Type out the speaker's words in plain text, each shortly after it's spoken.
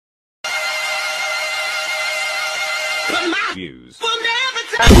But my views. will never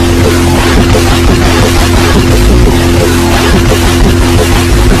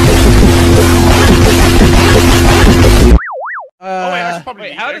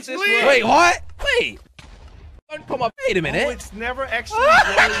Wait, how does this work? Wait, what? Wait. Come on, wait a minute. Oh, it's never actually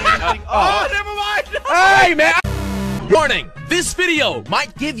anything. Oh, never mind. Hey, man. Warning, this video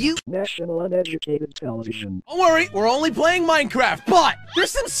might give you National Uneducated Television. Don't worry, we're only playing Minecraft, but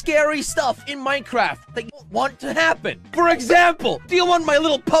there's some scary stuff in Minecraft that you don't want to happen. For example, do you want my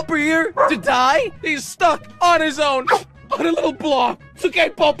little pupper here to die? He's stuck on his own on a little block. It's okay,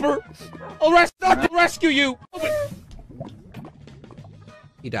 pupper. I'll rescue you.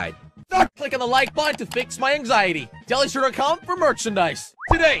 He died. Click on the like button to fix my anxiety. Jellyshire.com for merchandise.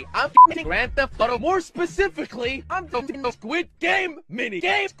 Today, I'm getting Grand Theft Auto. More specifically, I'm doing the Squid Game mini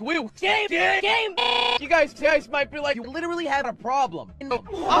game. Squid Game. You guys might be like, you literally had a problem.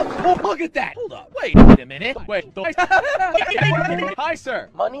 Oh, look at that. Hold up. Wait a minute. Wait. Hi, sir.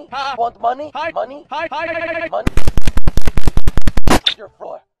 Money? Ha. Want money? Hi. Money? Hi. Money? Your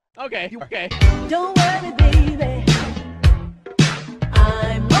floor. Okay. Okay. Don't worry, baby.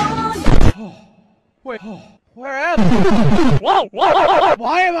 I'm on. Wait. Where am I? Whoa!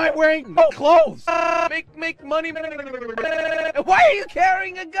 Why am I wearing clothes? Make money. Why are you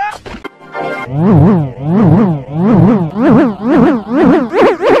carrying a gun?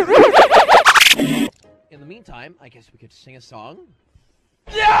 In the meantime, I guess we could sing a song.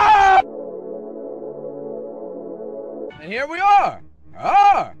 Yeah! And here we are.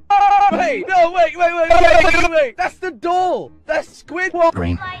 Wait, no, wait. That's the doll. That's Squid.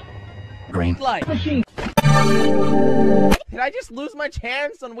 Green. Light. Did I just lose my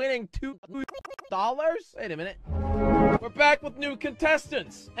chance on winning $2? Wait a minute. We're back with new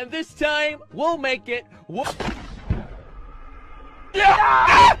contestants, and this time we'll make it.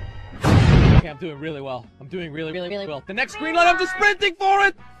 Yeah! Okay, I'm doing really well. I'm doing really well. The next green light, I'm just sprinting for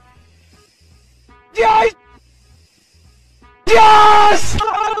it. Yes! Yes!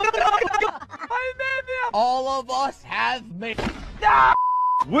 I made it! All of us have made it.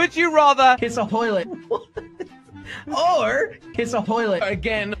 Would you rather Kiss a toilet. Or kiss a toilet.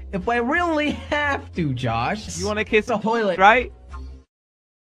 Again. If I really have to, Josh. you want to kiss a toilet, right?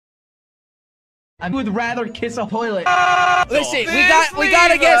 I would rather kiss a toilet. Listen, we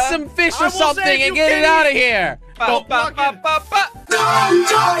gotta get some fish or something and get it out of here. Ba, ba, ba, ba, ba.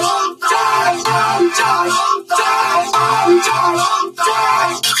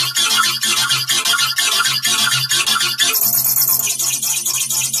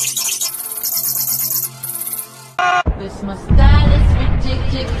 This my style is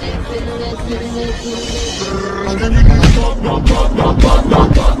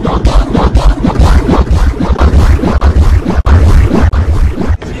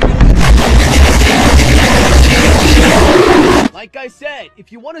Like I said,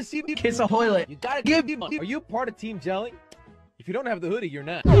 if you want to see me Kiss a toilet. you gotta give me money. Are you part of Team Jelly? If you don't have the hoodie, you're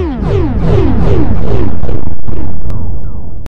not.